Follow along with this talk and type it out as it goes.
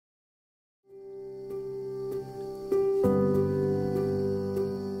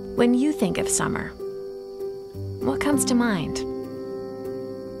When you think of summer, what comes to mind?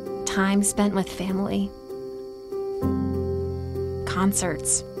 Time spent with family,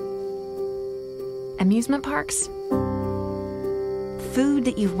 concerts, amusement parks, food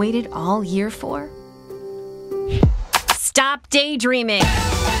that you've waited all year for? Stop daydreaming!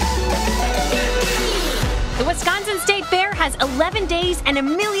 The Wisconsin State Fair has 11 days and a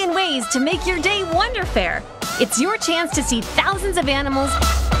million ways to make your day Wonderfair. It's your chance to see thousands of animals,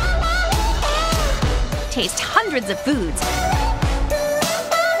 taste hundreds of foods,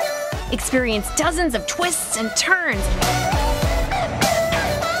 experience dozens of twists and turns,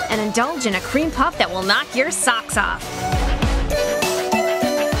 and indulge in a cream puff that will knock your socks off.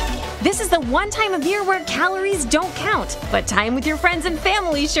 This is the one time of year where calories don't count, but time with your friends and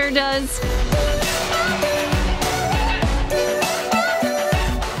family sure does.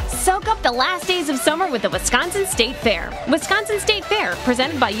 Soak up the last days of summer with the Wisconsin State Fair. Wisconsin State Fair,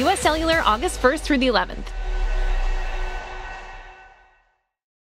 presented by U.S. Cellular, August 1st through the 11th.